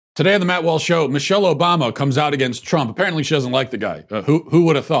Today on the Matt Walsh Show, Michelle Obama comes out against Trump. Apparently she doesn't like the guy. Who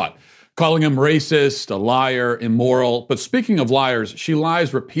would have thought? Calling him racist, a liar, immoral. But speaking of liars, she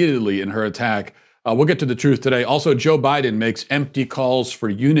lies repeatedly in her attack. We'll get to the truth today. Also, Joe Biden makes empty calls for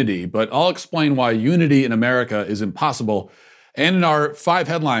unity, but I'll explain why unity in America is impossible. And in our 5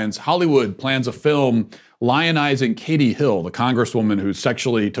 headlines, Hollywood plans a film lionizing Katie Hill, the congresswoman who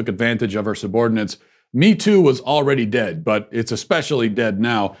sexually took advantage of her subordinates. Me Too was already dead, but it's especially dead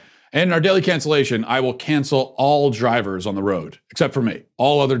now. And in our daily cancellation, I will cancel all drivers on the road, except for me.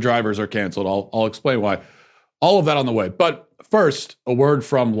 All other drivers are canceled. I'll explain why. All of that on the way. But first, a word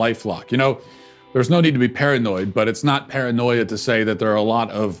from LifeLock. You know, there's no need to be paranoid, but it's not paranoia to say that there are a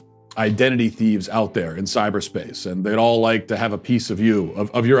lot of identity thieves out there in cyberspace, and they'd all like to have a piece of you,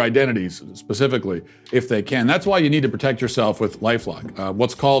 of your identities specifically, if they can. That's why you need to protect yourself with LifeLock.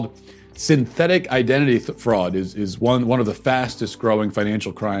 What's called synthetic identity fraud is one of the fastest growing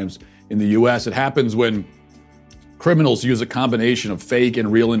financial crimes in the U.S. It happens when criminals use a combination of fake and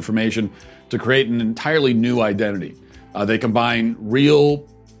real information to create an entirely new identity. They combine real,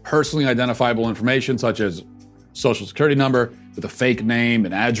 personally identifiable information, such as social security number, with a fake name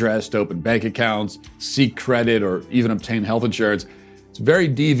and address to open bank accounts, seek credit, or even obtain health insurance. It's very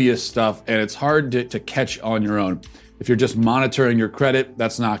devious stuff, and it's hard to catch on your own. If you're just monitoring your credit,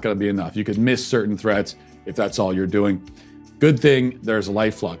 that's not going to be enough. You could miss certain threats if that's all you're doing. Good thing there's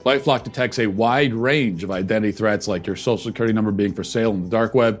LifeLock. LifeLock detects a wide range of identity threats, like your social security number being for sale on the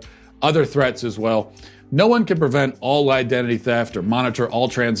dark web, other threats as well. No one can prevent all identity theft or monitor all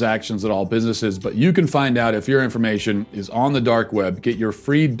transactions at all businesses, but you can find out if your information is on the dark web. Get your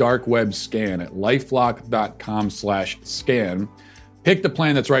free dark web scan at lifelock.com/scan. Pick the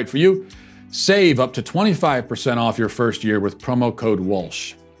plan that's right for you. Save up to 25% off your first year with promo code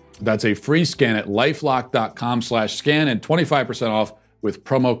Walsh. That's a free scan at lifelock.com/scan and 25% off with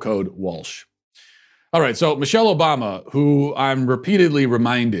promo code Walsh. All right, so Michelle Obama, who I'm repeatedly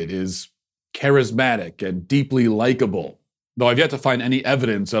reminded is charismatic and deeply likable, though I've yet to find any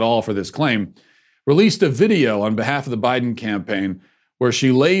evidence at all for this claim, released a video on behalf of the Biden campaign where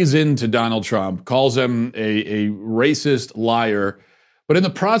she lays into Donald Trump, calls him a racist liar. But in the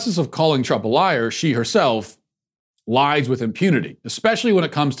process of calling Trump a liar, she herself lies with impunity, especially when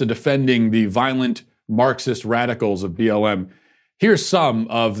it comes to defending the violent Marxist radicals of BLM. Here's some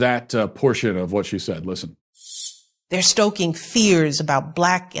of that portion of what she said. Listen. They're stoking fears about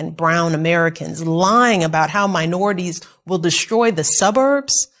Black and brown Americans, lying about how minorities will destroy the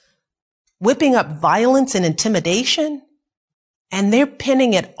suburbs, whipping up violence and intimidation. And they're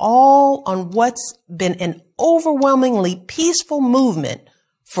pinning it all on what's been an overwhelmingly peaceful movement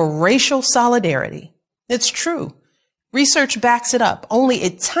for racial solidarity. It's true. Research backs it up. Only a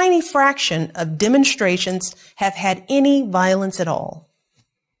tiny fraction of demonstrations have had any violence at all.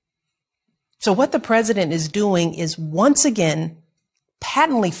 So what the president is doing is once again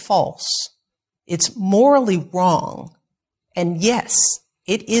patently false. It's morally wrong. And yes,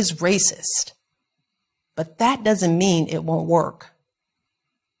 it is racist. But that doesn't mean it won't work.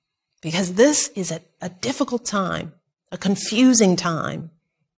 Because this is a difficult time, a confusing time.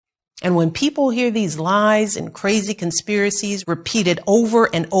 And when people hear these lies and crazy conspiracies repeated over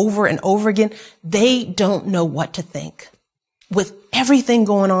and over and over again, they don't know what to think. With everything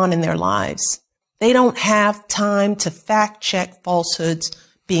going on in their lives, they don't have time to fact check falsehoods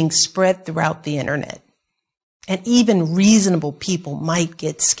being spread throughout the internet. And even reasonable people might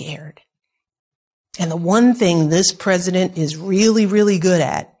get scared. And the one thing this president is really, really good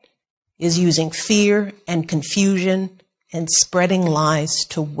at is using fear and confusion and spreading lies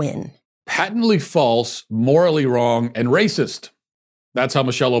to win. Patently false, morally wrong, and racist. That's how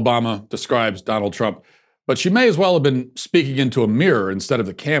Michelle Obama describes Donald Trump. But she may as well have been speaking into a mirror instead of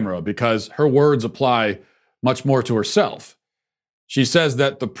the camera, because her words apply much more to herself. She says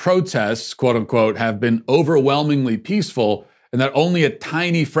that the protests, quote unquote, have been overwhelmingly peaceful and that only a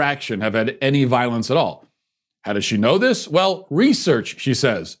tiny fraction have had any violence at all. How does she know this? Well, research, she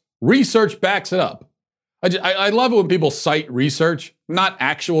says. Research backs it up. I love it when people cite research, not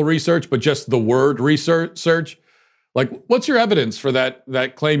actual research, but just the word research. Like, what's your evidence for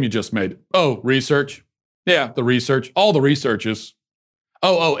that claim you just made? Oh, research. Yeah, the research. All the research is.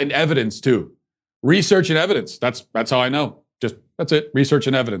 Oh, and evidence too. Research and evidence. That's how I know. That's it. Research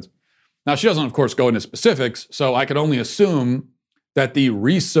and evidence. Now, she doesn't, of course, go into specifics, so I can only assume that the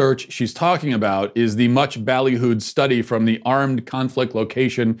research she's talking about is the much ballyhooed study from the Armed Conflict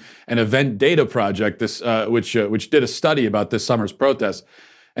Location and Event Data Project, which did a study about this summer's protests.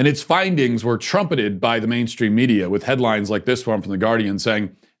 And its findings were trumpeted by the mainstream media with headlines like this one from The Guardian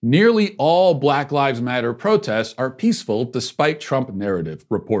saying, Nearly all Black Lives Matter protests are peaceful despite Trump narrative,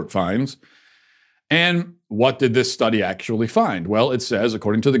 report finds. And what did this study actually find? Well, it says,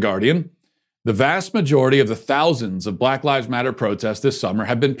 according to The Guardian, the vast majority of the thousands of Black Lives Matter protests this summer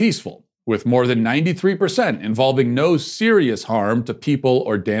have been peaceful, with more than 93% involving no serious harm to people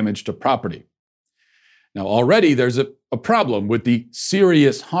or damage to property. Now, already there's a problem with the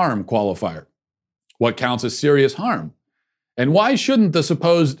serious harm qualifier. What counts as serious harm? And why shouldn't the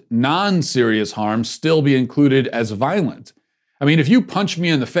supposed non-serious harm still be included as violent? I mean, if you punch me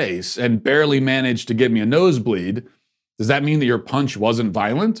in the face and barely manage to give me a nosebleed, does that mean that your punch wasn't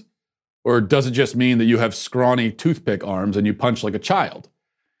violent? Or does it just mean that you have scrawny toothpick arms and you punch like a child?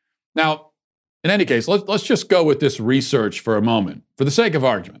 Now, in any case, let's just go with this research for a moment, for the sake of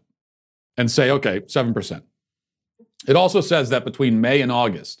argument, and say, okay, 7%. It also says that between May and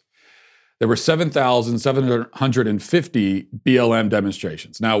August, there were 7,750 BLM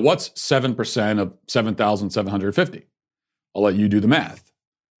demonstrations. Now, what's 7% of 7,750? I'll let you do the math,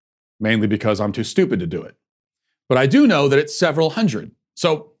 mainly because I'm too stupid to do it. But I do know that it's several hundred.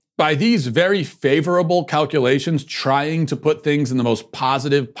 So by these very favorable calculations, trying to put things in the most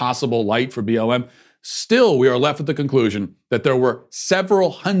positive possible light for BLM, still we are left with the conclusion that there were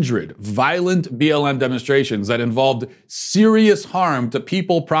several hundred violent BLM demonstrations that involved serious harm to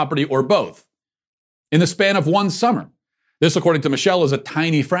people, property, or both in the span of one summer. This, according to Michelle, is a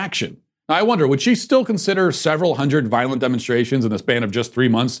tiny fraction. Now, I wonder, would she still consider several hundred violent demonstrations in the span of just 3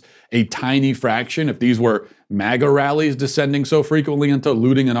 months a tiny fraction if these were MAGA rallies descending so frequently into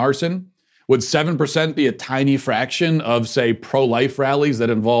looting and arson? Would 7% be a tiny fraction of, say, pro-life rallies that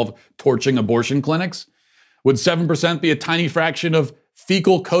involve torching abortion clinics? Would 7% be a tiny fraction of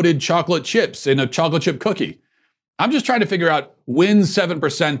fecal-coated chocolate chips in a chocolate chip cookie? I'm just trying to figure out when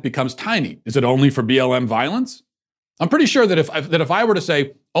 7% becomes tiny. Is it only for BLM violence? I'm pretty sure that if I were to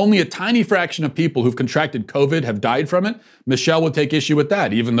say only a tiny fraction of people who've contracted COVID have died from it, Michelle would take issue with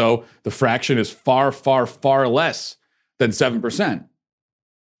that, even though the fraction is far, far, far less than 7%.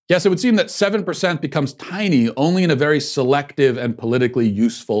 Yes, it would seem that 7% becomes tiny only in a very selective and politically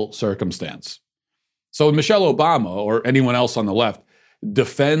useful circumstance. So when Michelle Obama or anyone else on the left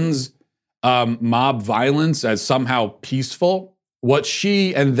defends mob violence as somehow peaceful, what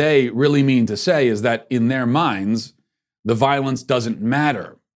she and they really mean to say is that in their minds, the violence doesn't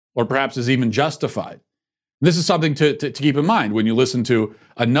matter, or perhaps is even justified. This is something to keep in mind when you listen to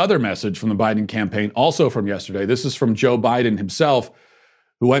another message from the Biden campaign, also from yesterday. This is from Joe Biden himself,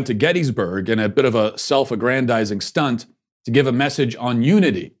 who went to Gettysburg in a bit of a self-aggrandizing stunt to give a message on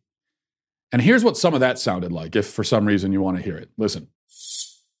unity. And here's what some of that sounded like, if for some reason you want to hear it. Listen.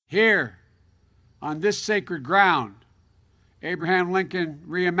 Here, on this sacred ground, Abraham Lincoln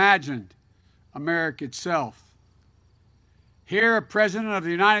reimagined America itself. Here, a president of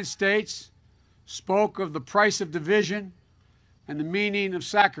the United States spoke of the price of division and the meaning of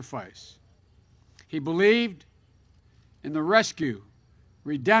sacrifice. He believed in the rescue,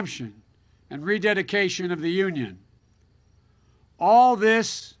 redemption, and rededication of the Union. All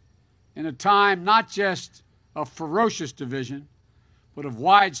this in a time not just of ferocious division, but of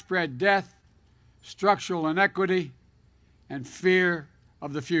widespread death, structural inequity, and fear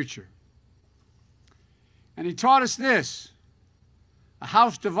of the future. And he taught us this: a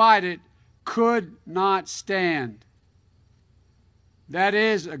house divided could not stand. That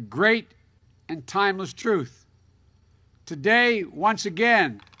is a great and timeless truth. Today, once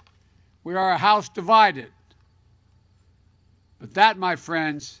again, we are a house divided. But that, my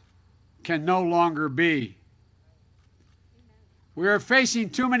friends, can no longer be. We are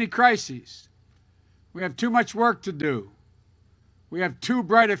facing too many crises. We have too much work to do. We have too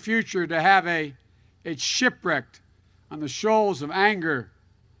bright a future to have it shipwrecked on the shoals of anger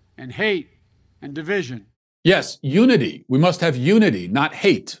and hate and division. Yes, unity. We must have unity, not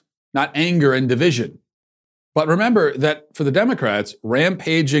hate, not anger and division. But remember that for the Democrats,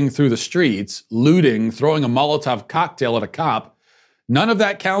 rampaging through the streets, looting, throwing a Molotov cocktail at a cop, none of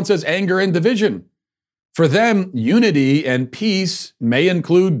that counts as anger and division. For them, unity and peace may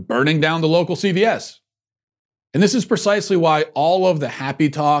include burning down the local CVS. And this is precisely why all of the happy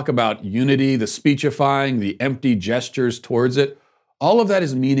talk about unity, the speechifying, the empty gestures towards it, all of that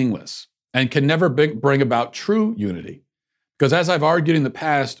is meaningless and can never bring about true unity. Because as I've argued in the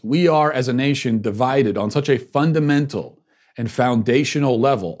past, we are as a nation divided on such a fundamental and foundational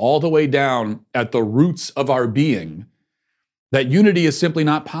level, all the way down at the roots of our being, that unity is simply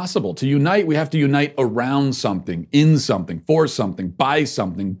not possible. To unite, we have to unite around something, in something, for something, by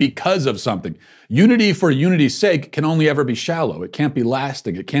something, because of something. Unity for unity's sake can only ever be shallow. It can't be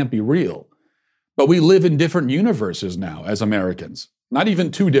lasting. It can't be real. But we live in different universes now as Americans. Not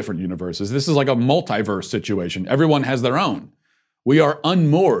even two different universes. This is like a multiverse situation. Everyone has their own. We are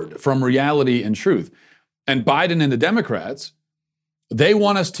unmoored from reality and truth. And Biden and the Democrats, they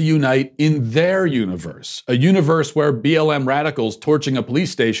want us to unite in their universe, a universe where BLM radicals torching a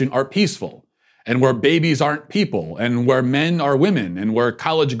police station are peaceful, and where babies aren't people, and where men are women, and where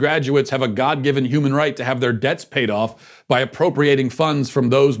college graduates have a God-given human right to have their debts paid off by appropriating funds from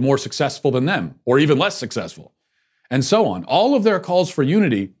those more successful than them, or even less successful, and so on. All of their calls for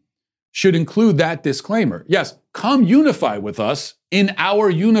unity should include that disclaimer. Yes, come unify with us in our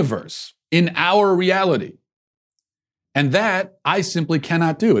universe, in our reality. And that I simply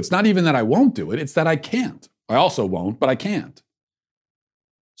cannot do. It's not even that I won't do it, it's that I can't. I also won't, but I can't.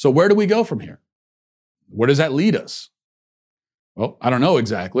 So where do we go from here? Where does that lead us? Well, I don't know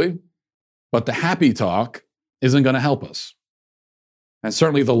exactly, but the happy talk isn't going to help us. And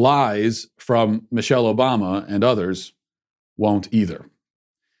certainly the lies from Michelle Obama and others won't either.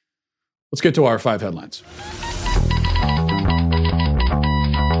 Let's get to our 5 headlines.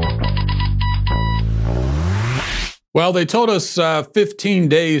 Well, they told us 15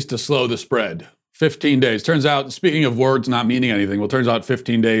 days to slow the spread. 15 days. Turns out, speaking of words not meaning anything, well, turns out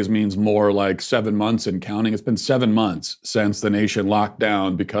 15 days means more like 7 months and counting. It's been 7 months since the nation locked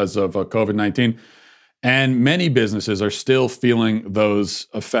down because of COVID-19. And many businesses are still feeling those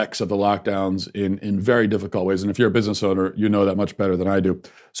effects of the lockdowns in very difficult ways. And if you're a business owner, you know that much better than I do.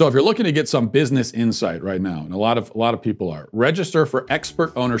 So if you're looking to get some business insight right now, and a lot of people are, register for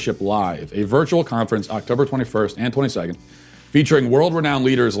Expert Ownership Live, a virtual conference October 21st and 22nd, featuring world-renowned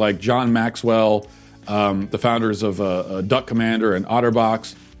leaders like John Maxwell, the founders of Duck Commander and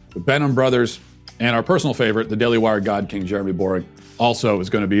OtterBox, the Benham brothers, and our personal favorite, the Daily Wire God King, Jeremy Boring, also is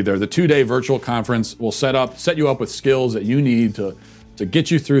going to be there. The 2-day virtual conference will set you up with skills that you need to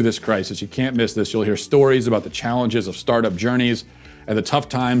get you through this crisis. You can't miss this. You'll hear stories about the challenges of startup journeys and the tough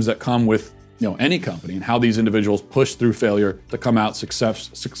times that come with any company and how these individuals push through failure to come out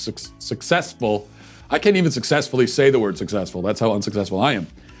successful. I can't even successfully say the word successful. That's how unsuccessful I am.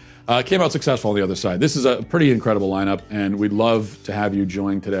 Came out successful on the other side. This is a pretty incredible lineup, and we'd love to have you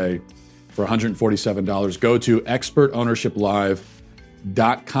join today for $147. Go to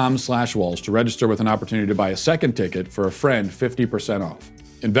expertownershiplive.com/Walsh to register with an opportunity to buy a second ticket for a friend, 50% off.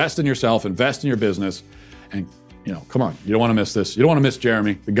 Invest in yourself, invest in your business, and come on, you don't want to miss this. You don't want to miss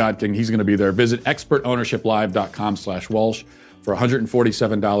Jeremy, the God King. He's going to be there. Visit expertownershiplive.com/Walsh for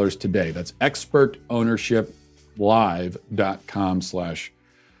 $147 today. That's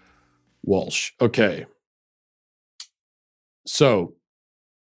expertownershiplive.com/Walsh. Okay. So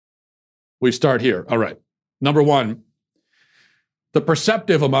we start here. All right. Number one, the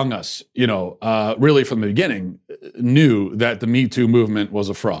perceptive among us, really from the beginning, knew that the Me Too movement was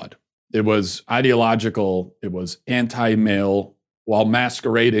a fraud. It was ideological. It was anti-male while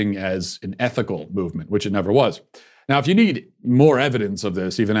masquerading as an ethical movement, which it never was. Now, if you need more evidence of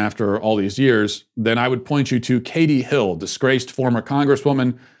this, even after all these years, then I would point you to Katie Hill, disgraced former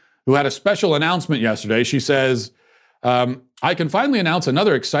congresswoman who had a special announcement yesterday. She says, I can finally announce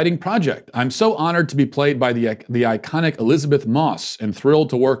another exciting project. I'm so honored to be played by the iconic Elizabeth Moss and thrilled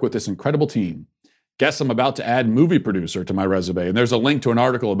to work with this incredible team. Guess I'm about to add movie producer to my resume. And there's a link to an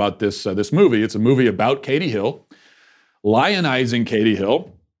article about this movie. It's a movie about Katie Hill, lionizing Katie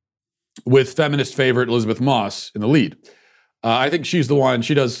Hill with feminist favorite Elizabeth Moss in the lead. I think she's the one,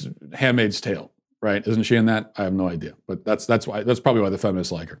 she does Handmaid's Tale, right? Isn't she in that? I have no idea, but that's probably why the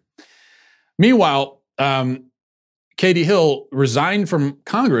feminists like her. Meanwhile, Katie Hill resigned from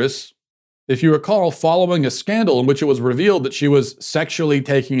Congress, if you recall, following a scandal in which it was revealed that she was sexually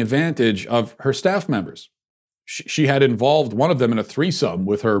taking advantage of her staff members. She had involved one of them in a threesome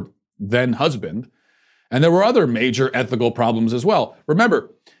with her then husband, and there were other major ethical problems as well.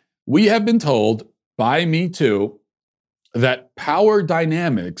 Remember, we have been told by Me Too that power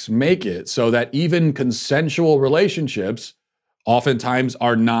dynamics make it so that even consensual relationships oftentimes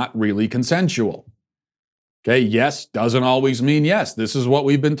are not really consensual. Okay, yes doesn't always mean yes. This is what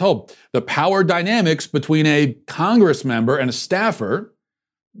we've been told. The power dynamics between a Congress member and a staffer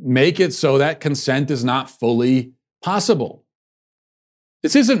make it so that consent is not fully possible.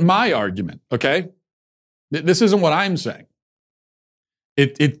 This isn't my argument, okay? This isn't what I'm saying.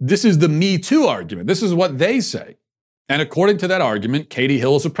 This is the Me Too argument. This is what they say. And according to that argument, Katie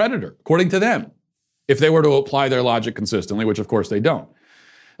Hill is a predator, according to them, if they were to apply their logic consistently, which of course they don't.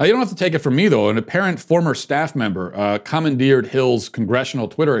 Now, you don't have to take it from me, though. An apparent former staff member commandeered Hill's congressional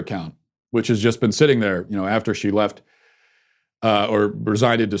Twitter account, which has just been sitting there, after she left or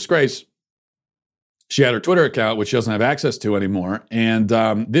resigned in disgrace. She had her Twitter account, which she doesn't have access to anymore. And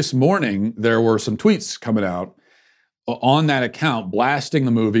this morning, there were some tweets coming out on that account, blasting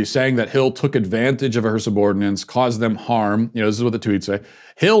the movie, saying that Hill took advantage of her subordinates, caused them harm. This is what the tweets say.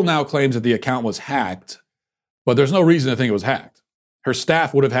 Hill now claims that the account was hacked, but there's no reason to think it was hacked. Her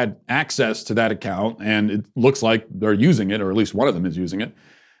staff would have had access to that account, and it looks like they're using it, or at least one of them is using it,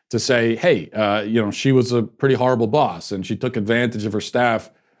 to say, hey, she was a pretty horrible boss, and she took advantage of her staff.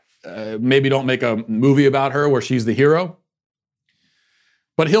 Maybe don't make a movie about her where she's the hero.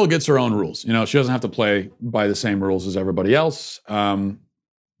 But Hill gets her own rules. She doesn't have to play by the same rules as everybody else. You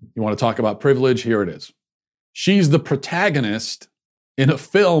want to talk about privilege? Here it is. She's the protagonist in a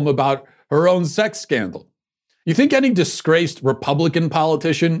film about her own sex scandal. You think any disgraced Republican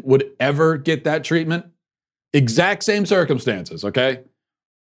politician would ever get that treatment? Exact same circumstances, okay?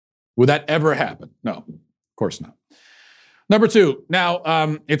 Would that ever happen? No, of course not. Number two, now,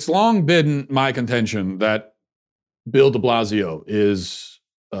 it's long been my contention that Bill de Blasio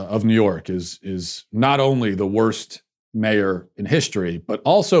of New York is not only the worst mayor in history, but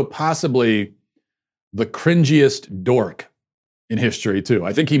also possibly the cringiest dork in history too.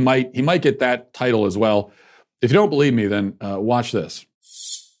 I think he might get that title as well. If you don't believe me, then watch this.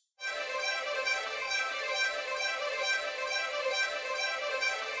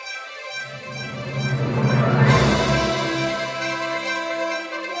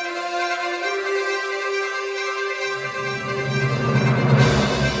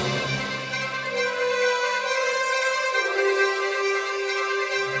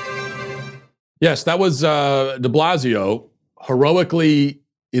 Yes, that was de Blasio heroically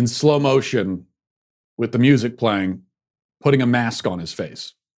in slow motion with the music playing, putting a mask on his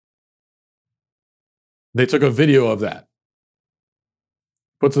face. They took a video of that.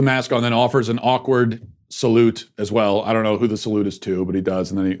 Puts the mask on, then offers an awkward salute as well. I don't know who the salute is to, but he does,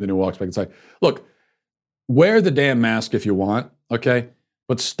 and then he walks back inside. Look, wear the damn mask if you want, okay?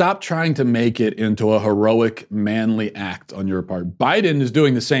 But stop trying to make it into a heroic, manly act on your part. Biden is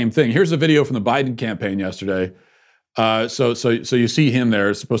doing the same thing. Here's a video from the Biden campaign yesterday. So you see him there.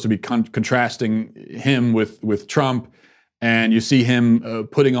 It's supposed to be contrasting him with Trump, and you see him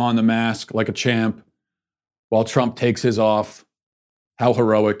putting on the mask like a champ while Trump takes his off. How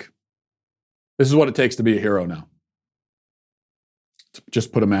heroic. This is what it takes to be a hero now.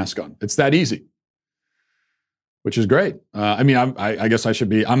 Just put a mask on. It's that easy. Which is great. I guess I should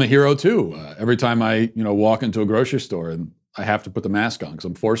be. I'm a hero too. Every time I, walk into a grocery store and I have to put the mask on because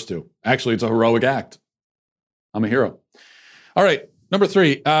I'm forced to. Actually, it's a heroic act. I'm a hero. All right, number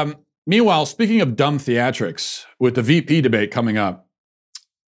three. Meanwhile, speaking of dumb theatrics, with the VP debate coming up,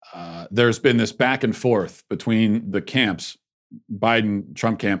 there's been this back and forth between the camps, Biden,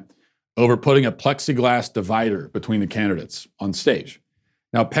 Trump camp, over putting a plexiglass divider between the candidates on stage.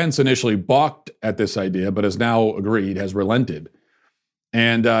 Now, Pence initially balked at this idea, but has now agreed, has relented.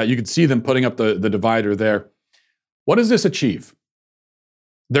 And you can see them putting up the divider there. What does this achieve?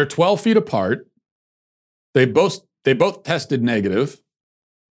 They're 12 feet apart. They both tested negative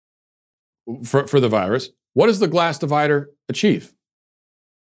for the virus. What does the glass divider achieve?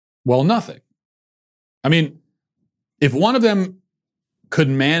 Well, nothing. I mean, if one of them could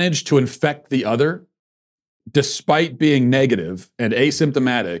manage to infect the other, despite being negative and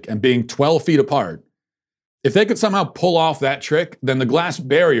asymptomatic and being 12 feet apart, if they could somehow pull off that trick, then the glass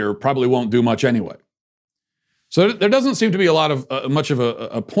barrier probably won't do much anyway. So there doesn't seem to be a lot of much of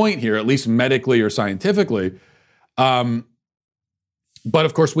a point here, at least medically or scientifically. But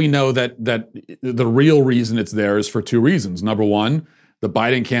of course, we know that the real reason it's there is for two reasons. Number one, the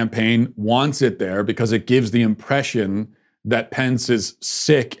Biden campaign wants it there because it gives the impression that Pence is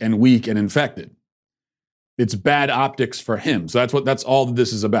sick and weak and infected. It's bad optics for him. So that's all that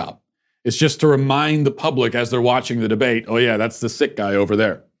this is about. It's just to remind the public as they're watching the debate, oh yeah, that's the sick guy over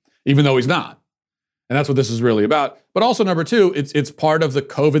there, even though he's not. And that's what this is really about. But also, number two, it's part of the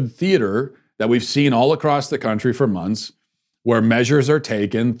COVID theater that we've seen all across the country for months, where measures are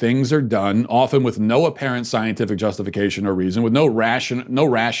taken, things are done, often with no apparent scientific justification or reason, with no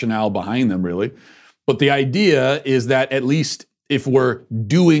rationale behind them, really. But the idea is that at least if we're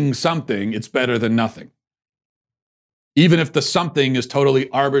doing something, it's better than nothing, even if the something is totally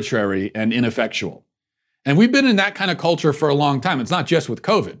arbitrary and ineffectual. And we've been in that kind of culture for a long time. It's not just with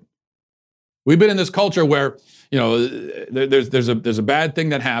COVID. We've been in this culture where, there's a bad thing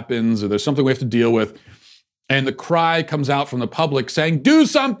that happens, or there's something we have to deal with, and the cry comes out from the public saying, do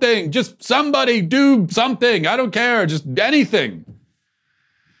something, just somebody do something. I don't care, just anything.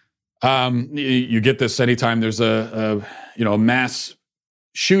 You get this anytime there's a mass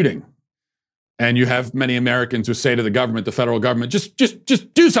shooting. And you have many Americans who say to the government, the federal government, just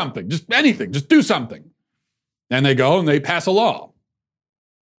do something, just anything, just do something. And they go and they pass a law.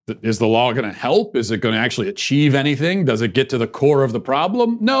 Is the law going to help? Is it going to actually achieve anything? Does it get to the core of the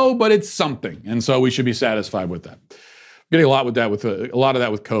problem? No, but it's something. And so we should be satisfied with that. Getting a lot of that with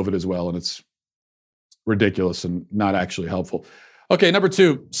COVID as well, and it's ridiculous and not actually helpful. Okay, number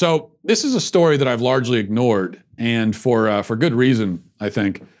 2. So this is a story that I've largely ignored, and for good reason, I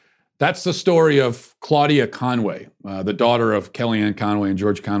think. That's the story of Claudia Conway, the daughter of Kellyanne Conway and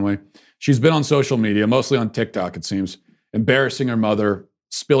George Conway. She's been on social media, mostly on TikTok, it seems, embarrassing her mother,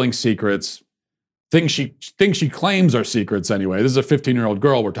 spilling secrets, things she claims are secrets anyway. This is a 15-year-old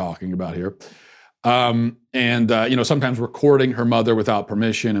girl we're talking about here. Sometimes recording her mother without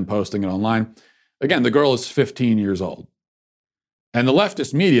permission and posting it online. Again, the girl is 15 years old. And the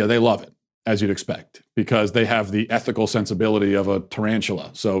leftist media, they love it, as you'd expect, because they have the ethical sensibility of a tarantula.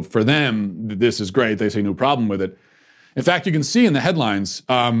 So for them, this is great. They see no problem with it. In fact, you can see in the headlines,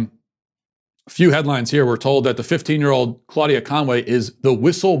 a few headlines here, we're told that the 15-year-old Claudia Conway is the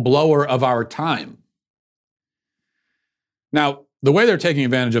whistleblower of our time. Now, the way they're taking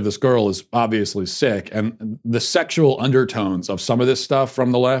advantage of this girl is obviously sick, and the sexual undertones of some of this stuff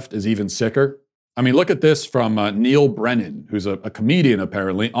from the left is even sicker. I mean, look at this from Neil Brennan, who's a comedian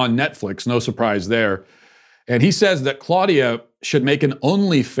apparently on Netflix, no surprise there. And he says that Claudia should make an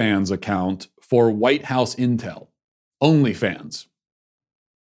OnlyFans account for White House intel. OnlyFans.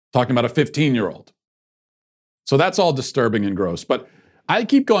 Talking about a 15-year-old. So that's all disturbing and gross. But I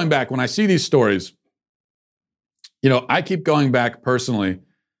keep going back when I see these stories. I keep going back personally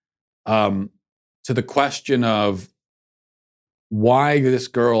to the question of why this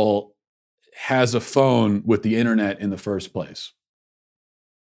girl has a phone with the internet in the first place.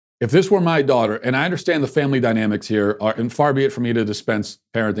 If this were my daughter, and I understand the family dynamics here, and far be it for me to dispense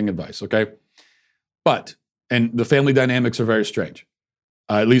parenting advice, okay? And the family dynamics are very strange,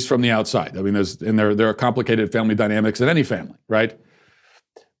 at least from the outside. I mean, there are complicated family dynamics in any family, right?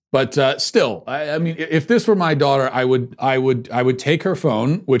 But still, I mean, if this were my daughter, I would take her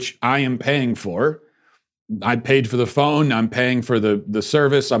phone, which I am paying for. I paid for the phone. I'm paying for the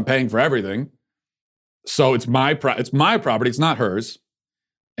service. I'm paying for everything. So it's my property. It's not hers.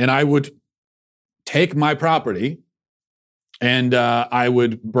 And I would take my property, and I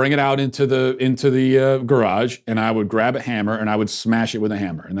would bring it out into the garage, and I would grab a hammer and I would smash it with a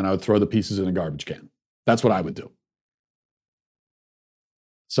hammer, and then I would throw the pieces in a garbage can. That's what I would do.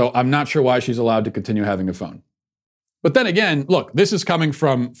 So I'm not sure why she's allowed to continue having a phone. But then again, look, this is coming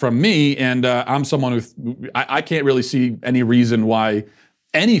from me, and I'm someone who I can't really see any reason why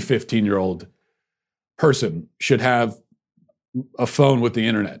any 15-year-old person should have a phone with the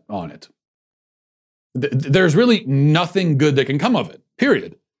internet on it. There's really nothing good that can come of it,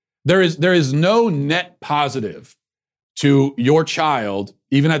 period. There is no net positive to your child,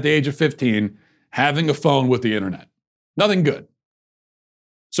 even at the age of 15, having a phone with the internet. Nothing good.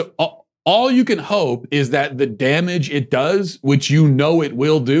 So all you can hope is that the damage it does, which you know it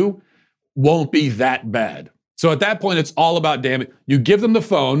will do, won't be that bad. So at that point, it's all about damage. You give them the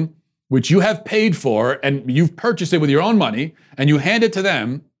phone, which you have paid for, and you've purchased it with your own money, and you hand it to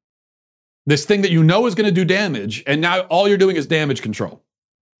them, this thing that you know is going to do damage, and now all you're doing is damage control.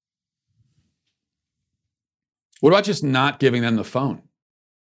 What about just not giving them the phone?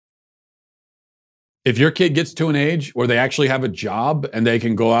 If your kid gets to an age where they actually have a job and they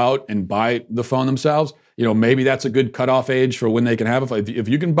can go out and buy the phone themselves, maybe that's a good cutoff age for when they can have it. If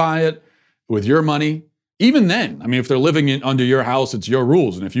you can buy it with your money, even then, I mean, if they're living under your house, it's your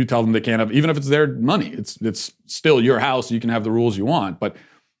rules. And if you tell them they can't have, even if it's their money, it's still your house. You can have the rules you want. But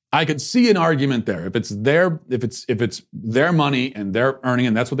I could see an argument there. If it's their money and they're earning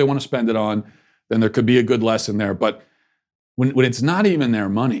and that's what they want to spend it on, then there could be a good lesson there. But when it's not even their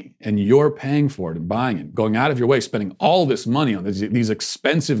money and you're paying for it and buying it, going out of your way, spending all this money on these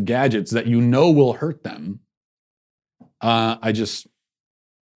expensive gadgets that you know will hurt them, I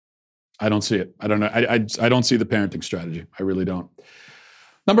don't see it. I don't know. I don't see the parenting strategy. I really don't.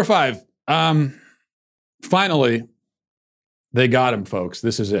 Number 5, finally, they got him, folks.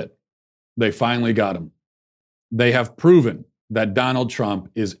 This is it. They finally got him. They have proven that Donald Trump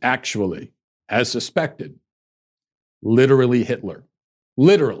is actually, as suspected, literally Hitler.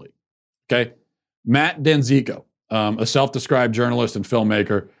 Literally. Okay? Matt Danzico, a self-described journalist and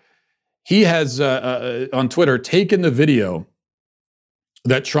filmmaker, he has, on Twitter, taken the video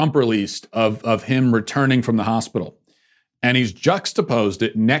that Trump released of him returning from the hospital, and he's juxtaposed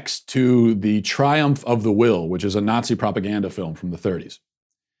it next to The Triumph of the Will, which is a Nazi propaganda film from the 30s.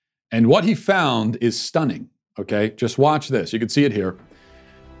 And what he found is stunning, okay? Just watch this. You can see it here.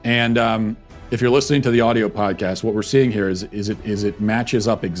 And if you're listening to the audio podcast, what we're seeing here is it matches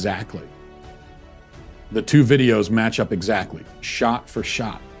up exactly. The two videos match up exactly, shot for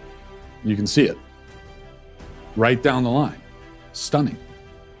shot. You can see it. Right down the line. Stunning.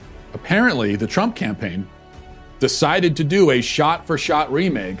 Apparently, the Trump campaign decided to do a shot-for-shot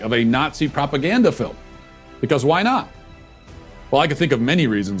remake of a Nazi propaganda film. Because why not? Well, I could think of many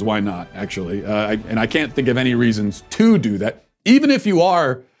reasons why not, actually. And I can't think of any reasons to do that. Even if you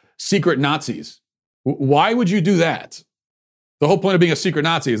are secret Nazis, why would you do that? The whole point of being a secret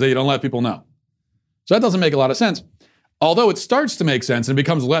Nazi is that you don't let people know. So that doesn't make a lot of sense. Although it starts to make sense and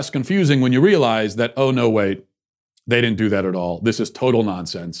becomes less confusing when you realize that, oh, no, wait, they didn't do that at all. This is total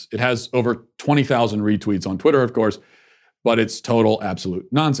nonsense. It has over 20,000 retweets on Twitter, of course, but it's total, absolute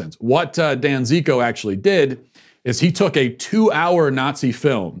nonsense. What Dan Zico actually did is he took a 2-hour Nazi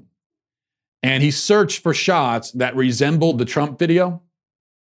film and he searched for shots that resembled the Trump video.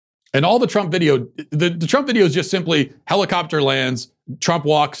 And all the Trump video, the Trump video is just simply helicopter lands, Trump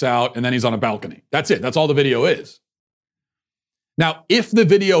walks out, and then he's on a balcony. That's it. That's all the video is. Now, if the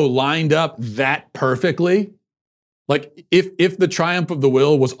video lined up that perfectly, like if the Triumph of the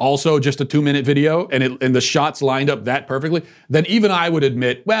Will was also just a 2-minute video and the shots lined up that perfectly, then even I would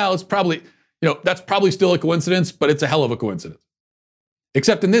admit, well, it's probably, that's probably still a coincidence, but it's a hell of a coincidence.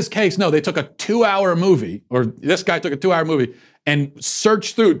 Except in this case, no, they took a 2-hour movie, or this guy took a 2-hour movie and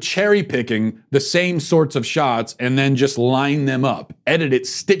searched through cherry picking the same sorts of shots and then just lined them up, edited it,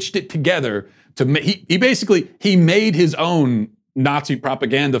 stitched it together to he made his own Nazi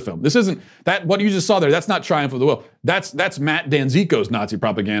propaganda film. This isn't that what you just saw there. That's not Triumph of the Will. That's Matt Danzico's Nazi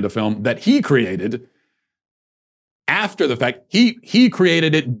propaganda film that he created after the fact. He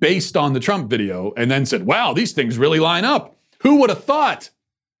created it based on the Trump video and then said, wow, these things really line up. Who would have thought?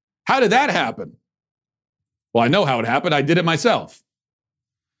 How did that happen? Well, I know how it happened. I did it myself.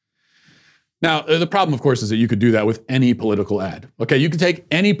 Now, the problem, of course, is that you could do that with any political ad. Okay, you could take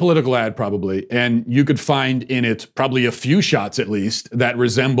any political ad probably, and you could find in it probably a few shots at least that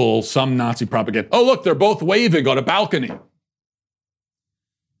resemble some Nazi propaganda. Oh, look, they're both waving on a balcony.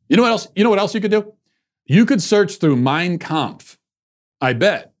 You know what else? You know what else you could do? You could search through Mein Kampf, I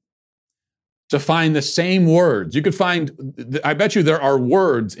bet, to find the same words. You could find, I bet you there are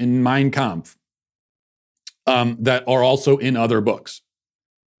words in Mein Kampf that are also in other books.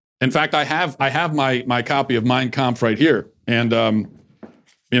 In fact, I have my copy of Mein Kampf right here, and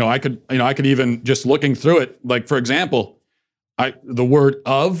I could even just looking through it, like for example, the word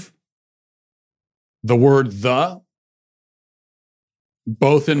of, the word the,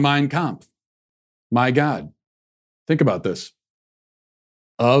 both in Mein Kampf. My God, think about this: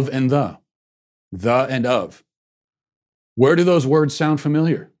 of and the and of. Where do those words sound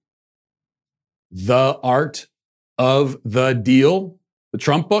familiar? The art of the deal. The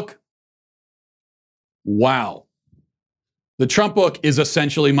Trump book? Wow. The Trump book is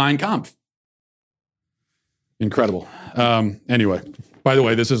essentially Mein Kampf. Incredible. Anyway, by the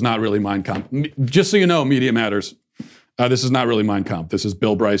way, this is not really Mein Kampf. Just so you know, Media Matters, this is not really Mein Kampf. This is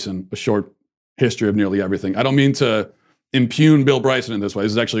Bill Bryson, A Short History of Nearly Everything. I don't mean to impugn Bill Bryson in this way.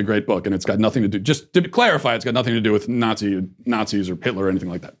 This is actually a great book, and it's got nothing to do, just to clarify, it's got nothing to do with Nazis or Hitler or anything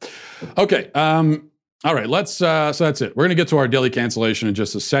like that. Okay, all right, so that's it. We're going to get to our daily cancellation in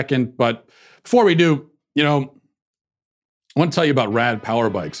just a second. But before we do, I want to tell you about Rad Power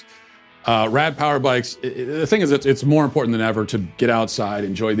Bikes. Rad Power Bikes, the thing is, it's more important than ever to get outside,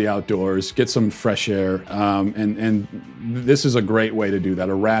 enjoy the outdoors, get some fresh air. And this is a great way to do that,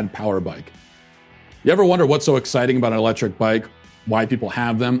 a Rad Power Bike. You ever wonder what's so exciting about an electric bike? Why people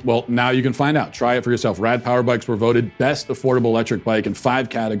have them? Well, now you can find out. Try it for yourself. Rad Power Bikes were voted best affordable electric bike in 5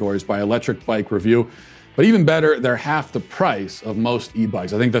 categories by Electric Bike Review. But even better, they're half the price of most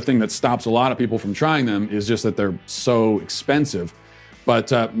e-bikes. I think the thing that stops a lot of people from trying them is just that they're so expensive.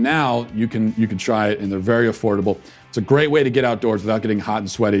 But now you can try it, and they're very affordable. It's a great way to get outdoors without getting hot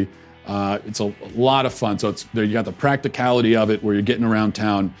and sweaty. It's a lot of fun. So you got the practicality of it where you're getting around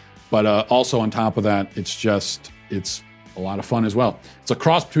town, but also on top of that, it's a lot of fun as well. It's a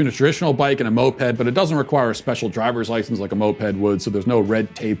cross between a traditional bike and a moped, but it doesn't require a special driver's license like a moped would, so there's no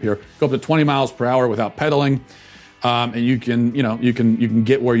red tape here. Go up to 20 miles per hour without pedaling, and you can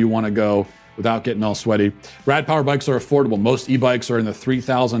get where you want to go without getting all sweaty. Rad Power Bikes are affordable. Most e-bikes are in the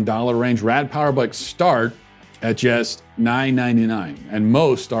 $3,000 range. Rad Power Bikes start at just $999, and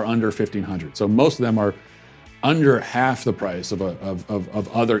most are under $1,500. So most of them are under half the price of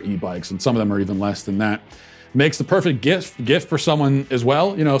other e-bikes, and some of them are even less than that. Makes the perfect gift for someone as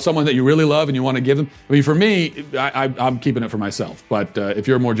well. You know, someone that you really love and you want to give them. I mean, for me, I'm keeping it for myself. But if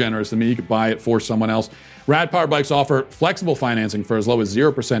you're more generous than me, you could buy it for someone else. Rad Power Bikes offer flexible financing for as low as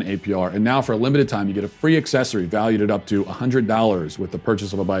 0% APR. And now for a limited time, you get a free accessory valued at up to $100 with the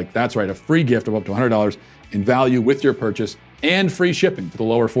purchase of a bike. That's right, a free gift of up to $100 in value with your purchase and free shipping to the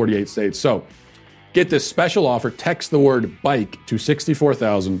lower 48 states. So get this special offer. Text the word bike to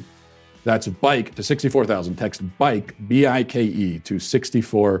 64,000. That's bike to 64,000. Text bike, B-I-K-E, to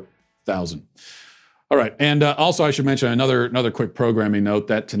 64,000. All right. And also, I should mention another quick programming note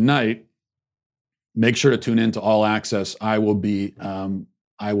that tonight, make sure to tune in to All Access. I will be,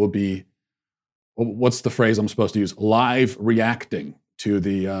 what's the phrase I'm supposed to use? Live reacting to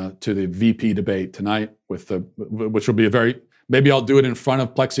the VP debate tonight which will be maybe I'll do it in front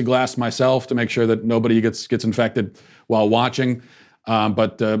of plexiglass myself to make sure that nobody gets infected while watching.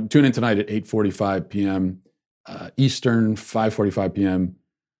 But tune in tonight at 8:45 p.m. Eastern, 5:45 p.m.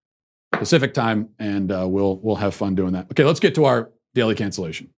 Pacific time, and we'll have fun doing that. Okay, let's get to our daily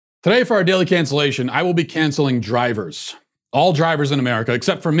cancellation. Today for our daily cancellation, I will be canceling drivers. All drivers in America,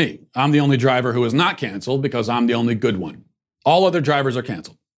 except for me. I'm the only driver who is not canceled because I'm the only good one. All other drivers are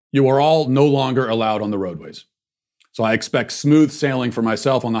canceled. You are all no longer allowed on the roadways. So I expect smooth sailing for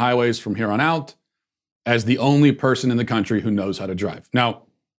myself on the highways from here on out, as the only person in the country who knows how to drive. Now,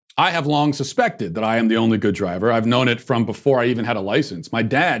 I have long suspected that I am the only good driver. I've known it from before I even had a license. My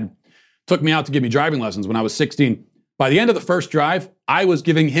dad took me out to give me driving lessons when I was 16. By the end of the first drive, I was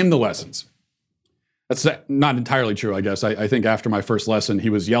giving him the lessons. That's not entirely true, I guess. I think after my first lesson, he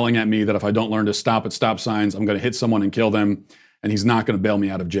was yelling at me that if I don't learn to stop at stop signs, I'm going to hit someone and kill them, and he's not going to bail me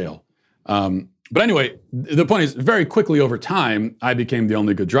out of jail. But anyway, the point is, very quickly over time, I became the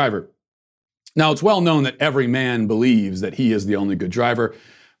only good driver. Now, it's well known that every man believes that he is the only good driver.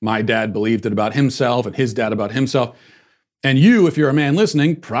 My dad believed it about himself and his dad about himself. And you, if you're a man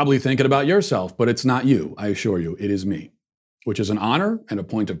listening, probably think it about yourself, but it's not you, I assure you, it is me, which is an honor and a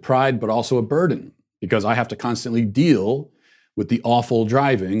point of pride, but also a burden because I have to constantly deal with the awful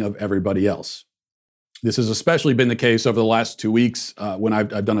driving of everybody else. This has especially been the case over the last 2 weeks when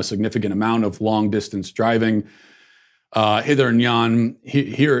I've done a significant amount of long distance driving. Hither and yon,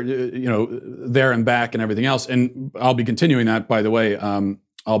 here, there and back and everything else. And I'll be continuing that, by the way. I'm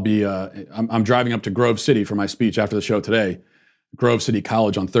driving up to Grove City for my speech after the show today. Grove City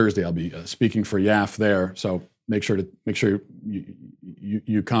College on Thursday. I'll be speaking for YAF there. So make sure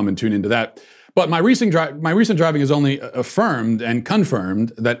you come and tune into that. But my recent driving has only affirmed and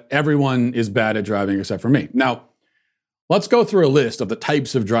confirmed that everyone is bad at driving except for me. Now, let's go through a list of the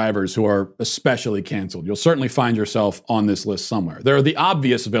types of drivers who are especially canceled. You'll certainly find yourself on this list somewhere. There are the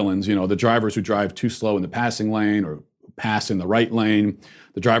obvious villains, the drivers who drive too slow in the passing lane or pass in the right lane,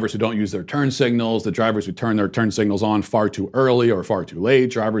 the drivers who don't use their turn signals, the drivers who turn their turn signals on far too early or far too late,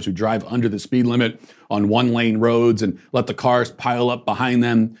 drivers who drive under the speed limit on one-lane roads and let the cars pile up behind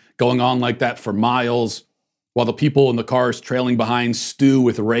them, going on like that for miles, while the people in the cars trailing behind stew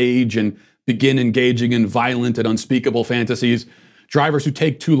with rage and begin engaging in violent and unspeakable fantasies, drivers who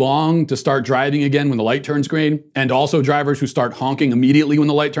take too long to start driving again when the light turns green, and also drivers who start honking immediately when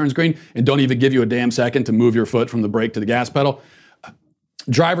the light turns green and don't even give you a damn second to move your foot from the brake to the gas pedal.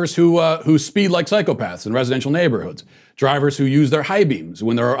 Drivers who speed like psychopaths in residential neighborhoods. Drivers who use their high beams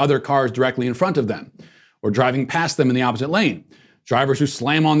when there are other cars directly in front of them or driving past them in the opposite lane. Drivers who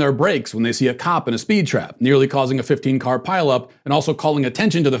slam on their brakes when they see a cop in a speed trap, nearly causing a 15-car pileup and also calling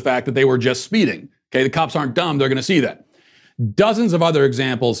attention to the fact that they were just speeding. Okay, the cops aren't dumb, they're going to see that. Dozens of other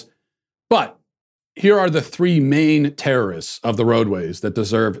examples, but here are the three main terrorists of the roadways that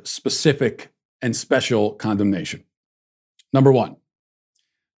deserve specific and special condemnation. Number one,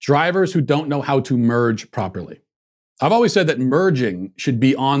 drivers who don't know how to merge properly. I've always said that merging should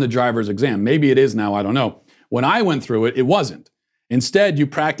be on the driver's exam. Maybe it is now, I don't know. When I went through it, it wasn't. Instead, you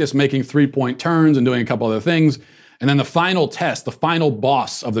practice making three-point turns and doing a couple other things. And then the final test, the final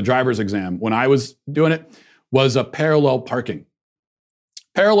boss of the driver's exam, when I was doing it, was a parallel parking.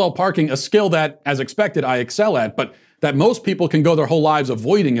 Parallel parking, a skill that, as expected, I excel at, but that most people can go their whole lives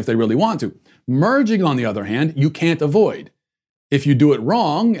avoiding if they really want to. Merging, on the other hand, you can't avoid. If you do it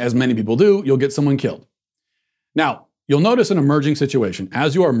wrong, as many people do, you'll get someone killed. Now, you'll notice in a merging situation,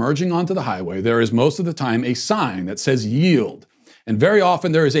 as you are merging onto the highway, there is most of the time a sign that says yield. And very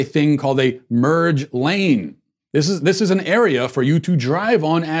often there is a thing called a merge lane. This is an area for you to drive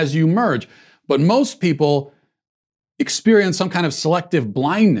on as you merge. But most people experience some kind of selective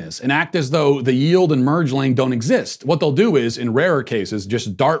blindness and act as though the yield and merge lane don't exist. What they'll do is, in rarer cases,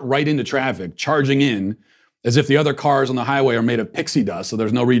 just dart right into traffic, charging in as if the other cars on the highway are made of pixie dust, so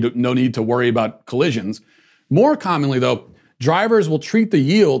there's no need to worry about collisions. More commonly, though, drivers will treat the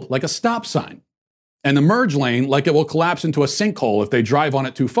yield like a stop sign and the merge lane like it will collapse into a sinkhole if they drive on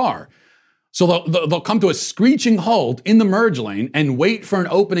it too far. So they'll come to a screeching halt in the merge lane and wait for an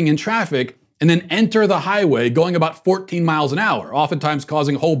opening in traffic and then enter the highway going about 14 miles an hour, oftentimes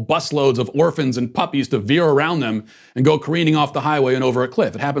causing whole busloads of orphans and puppies to veer around them and go careening off the highway and over a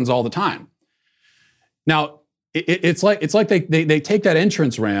cliff. It happens all the time. Now, it's like they take that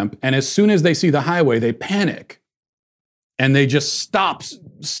entrance ramp, and as soon as they see the highway, they panic. And they just stop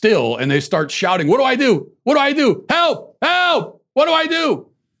still, and they start shouting, "What do I do? What do I do? Help! Help! What do I do?"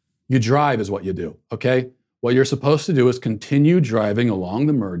 You drive is what you do, okay? What you're supposed to do is continue driving along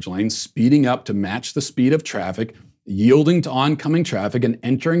the merge lane, speeding up to match the speed of traffic, yielding to oncoming traffic, and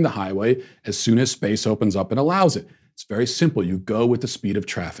entering the highway as soon as space opens up and allows it. It's very simple. You go with the speed of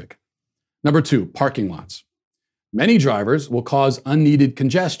traffic. Number 2, parking lots. Many drivers will cause unneeded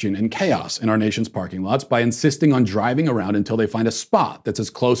congestion and chaos in our nation's parking lots by insisting on driving around until they find a spot that's as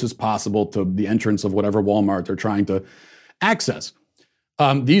close as possible to the entrance of whatever Walmart they're trying to access.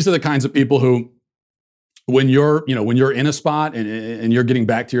 These are the kinds of people who, when you're in a spot and you're getting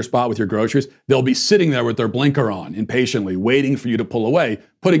back to your spot with your groceries, they'll be sitting there with their blinker on, impatiently waiting for you to pull away,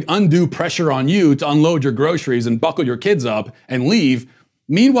 putting undue pressure on you to unload your groceries and buckle your kids up and leave.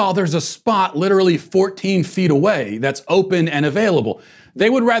 Meanwhile, there's a spot literally 14 feet away that's open and available. They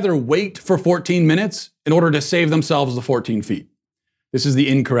would rather wait for 14 minutes in order to save themselves the 14 feet. This is the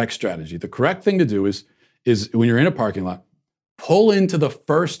incorrect strategy. The correct thing to do is when you're in a parking lot, pull into the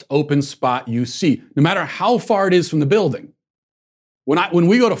first open spot you see, no matter how far it is from the building. When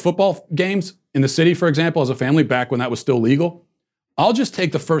we go to football games in the city, for example, as a family, back when that was still legal, I'll just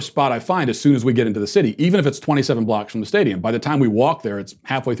take the first spot I find as soon as we get into the city, even if it's 27 blocks from the stadium. By the time we walk there, it's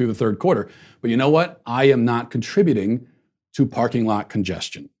halfway through the third quarter. But you know what? I am not contributing to parking lot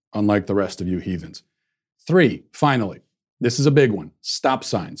congestion, unlike the rest of you heathens. 3, finally, this is a big one, stop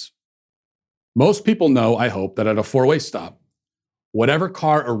signs. Most people know, I hope, that at a 4-way stop, whatever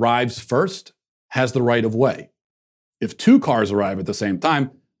car arrives first has the right of way. If 2 cars arrive at the same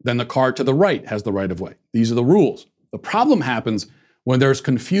time, then the car to the right has the right of way. These are the rules. The problem happens when there's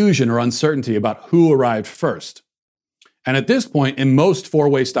confusion or uncertainty about who arrived first. And at this point, in most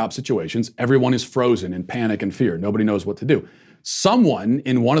 4-way stop situations, everyone is frozen in panic and fear. Nobody knows what to do. Someone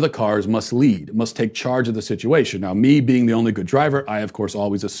in one of the cars must lead, must take charge of the situation. Now, me being the only good driver, I, of course,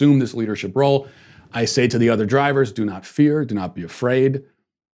 always assume this leadership role. I say to the other drivers, do not fear, do not be afraid,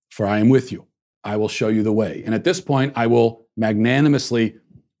 for I am with you. I will show you the way. And at this point, I will magnanimously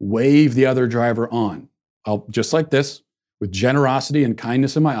wave the other driver on. I'll, just like this, with generosity and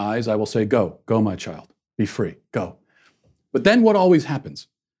kindness in my eyes, I will say, go, my child, be free, go. But then what always happens?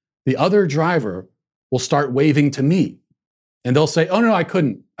 The other driver will start waving to me, and they'll say, oh no, I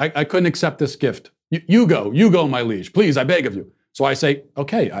couldn't accept this gift. You go, my liege, please, I beg of you. So I say,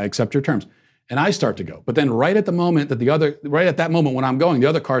 okay, I accept your terms. And I start to go. But then right at that moment when I'm going, the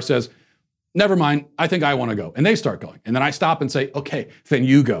other car says, never mind, I think I want to go. And they start going. And then I stop and say, okay, then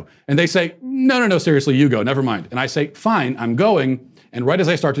you go. And they say, no, seriously, you go, never mind. And I say, fine, I'm going. And right as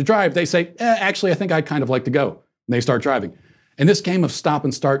I start to drive, they say, actually, I think I'd kind of like to go. And they start driving. And this game of stop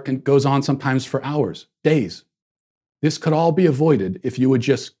and start goes on sometimes for hours, days. This could all be avoided if you would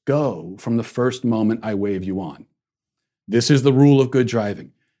just go from the first moment I wave you on. This is the rule of good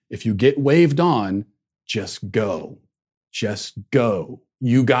driving. If you get waved on, just go. Just go.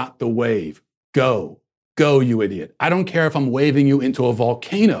 You got the wave. Go. Go, you idiot. I don't care if I'm waving you into a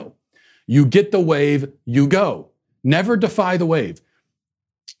volcano. You get the wave, you go. Never defy the wave.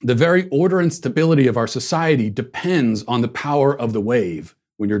 The very order and stability of our society depends on the power of the wave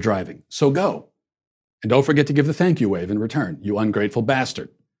when you're driving. So go. And don't forget to give the thank you wave in return, you ungrateful bastard.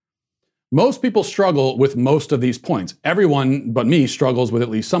 Most people struggle with most of these points. Everyone but me struggles with at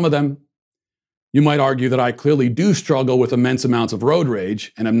least some of them. You might argue that I clearly do struggle with immense amounts of road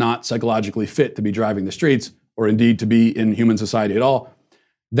rage and am not psychologically fit to be driving the streets, or indeed to be in human society at all.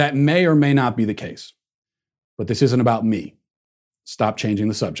 That may or may not be the case. But this isn't about me. Stop changing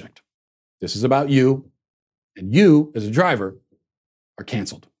the subject. This is about you, and you, as a driver, are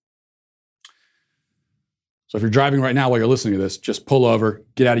canceled. So if you're driving right now while you're listening to this, just pull over,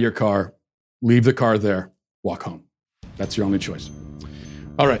 get out of your car, leave the car there, walk home. That's your only choice.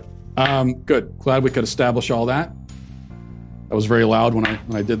 All right. Good. Glad we could establish all that. That was very loud when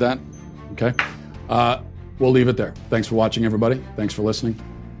I did that. Okay. We'll leave it there. Thanks for watching, everybody. Thanks for listening.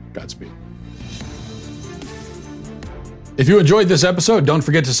 Godspeed. If you enjoyed this episode, don't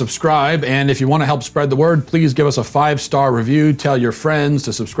forget to subscribe. And if you want to help spread the word, please give us a 5-star review. Tell your friends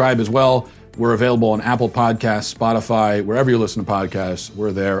to subscribe as well. We're available on Apple Podcasts, Spotify, wherever you listen to podcasts,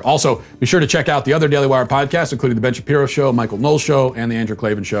 we're there. Also, be sure to check out the other Daily Wire podcasts, including The Ben Shapiro Show, Michael Knowles Show, and The Andrew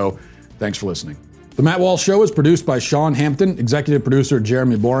Klavan Show. Thanks for listening. The Matt Walsh Show is produced by Sean Hampton, executive producer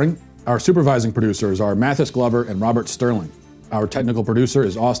Jeremy Boring. Our supervising producers are Mathis Glover and Robert Sterling. Our technical producer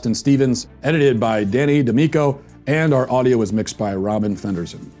is Austin Stevens, edited by Danny D'Amico, and our audio is mixed by Robin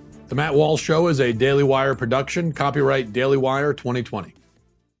Fenderson. The Matt Walsh Show is a Daily Wire production, copyright Daily Wire 2020.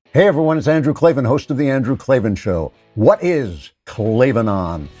 Hey everyone, it's Andrew Klavan, host of The Andrew Klavan Show. What is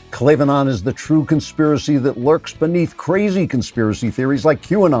Klavanon? Klavanon is the true conspiracy that lurks beneath crazy conspiracy theories like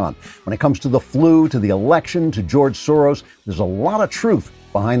QAnon. When it comes to the flu, to the election, to George Soros, there's a lot of truth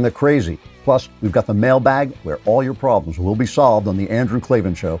behind the crazy. Plus, we've got the mailbag where all your problems will be solved on The Andrew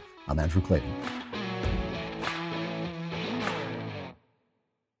Klavan Show. I'm Andrew Klavan.